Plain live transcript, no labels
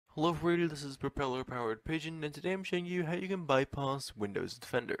Hello everybody, this is Propeller Powered Pigeon, and today I'm showing you how you can bypass Windows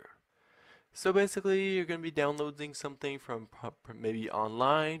Defender. So basically, you're going to be downloading something from maybe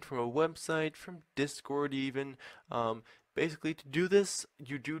online, from a website, from Discord even. Um, Basically, to do this,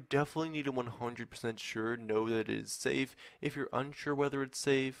 you do definitely need to 100% know that it is safe. If you're unsure whether it's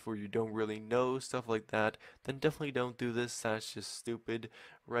safe, or you don't really know, stuff like that, then definitely don't do this. That's just stupid,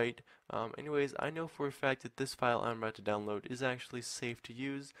 right? Anyways, I know for a fact that this file I'm about to download is actually safe to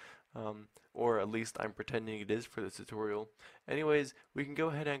use. Or at least I'm pretending it is for this tutorial. Anyways, we can go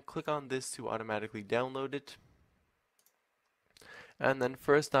ahead and click on this to automatically download it. And then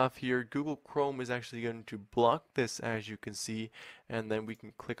first off here, Google Chrome is actually going to block this, as you can see, and then we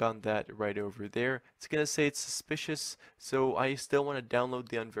can click on that right over there. It's going to say it's suspicious, so I still want to download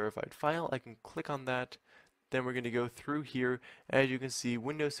the unverified file. I can click on that. Then we're going to go through here. As you can see,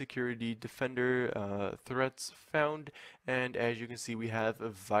 Windows Security Defender threats found, and as you can see, we have a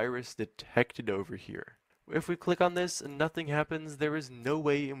virus detected over here. If we click on this and nothing happens, there is no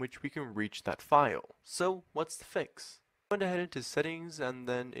way in which we can reach that file. So what's the fix? Go ahead into settings and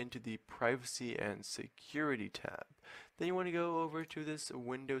then into the privacy and security tab. Then you want to go over to this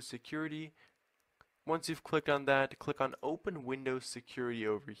Windows Security. Once you've clicked on that, click on Open Windows Security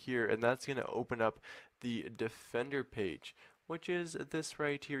over here, and that's going to open up the Defender page, which is this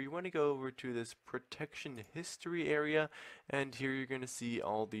right here. You want to go over to this Protection History area, and here you're going to see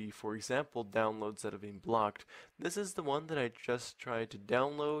all the, for example, downloads that have been blocked. This is the one that I just tried to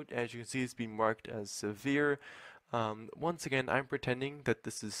download. As you can see, it's been marked as severe. Once again, I'm pretending that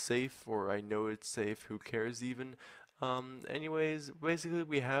this is safe, or I know it's safe, who cares even. Anyways, basically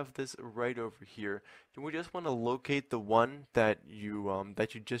we have this right over here. We just want to locate the one that you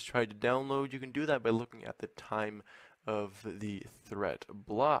just tried to download. You can do that by looking at the time of the threat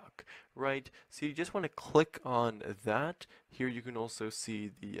block, right? So you just want to click on that. Here you can also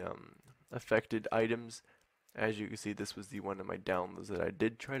see the affected items. As you can see, this was the one of my downloads that I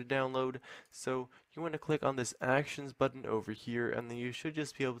did try to download. So you want to click on this actions button over here, and then you should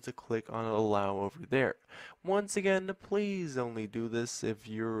just be able to click on allow over there. Once again, please only do this if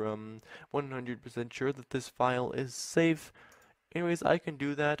you're 100% sure that this file is safe. Anyways, I can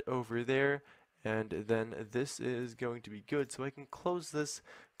do that over there, and then this is going to be good. So I can close this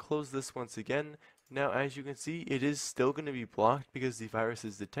once again. Now, as you can see, it is still going to be blocked because the virus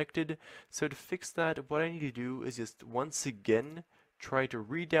is detected. So to fix that, what I need to do is just once again try to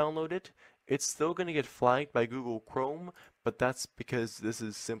re-download it. It's still going to get flagged by Google Chrome, but that's because this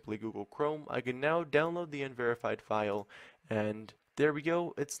is simply Google Chrome. I can now download the unverified file, and there we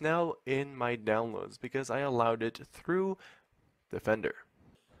go. It's now in my downloads because I allowed it through Defender.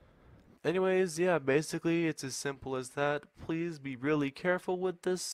 Anyways, yeah, basically it's as simple as that. Please be really careful with this.